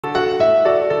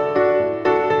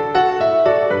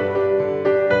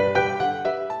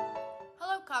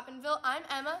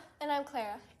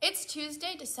It's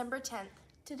Tuesday, December 10th.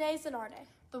 Today's an art day.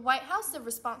 The White House of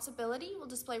Responsibility will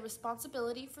display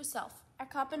responsibility for self.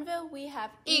 At Coppinville, we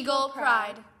have Eagle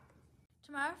Pride.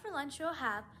 Tomorrow for lunch you'll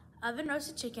have oven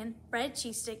roasted chicken, bread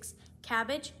cheese sticks,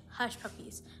 cabbage, hush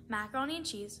puppies, macaroni and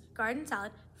cheese, garden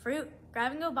salad, fruit,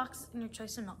 grab-and-go boxes, and your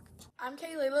choice of milk. I'm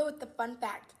Kayla with the fun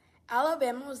fact.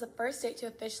 Alabama was the first state to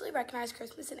officially recognize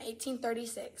Christmas in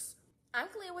 1836. I'm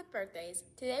Kalia with birthdays.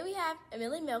 Today we have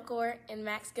Emily Milkor and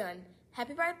Max Gunn.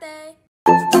 Happy birthday!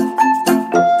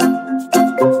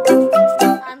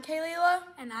 I'm Kayla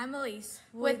And I'm Elise.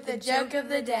 with the joke of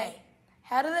the day.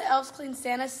 How do the elves clean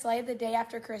Santa's sleigh the day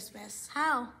after Christmas?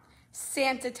 How?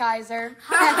 Sanitizer.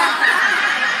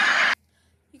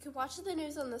 You can watch the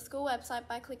news on the school website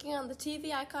by clicking on the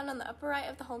TV icon on the upper right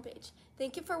of the homepage.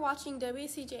 Thank you for watching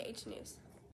WCJH News.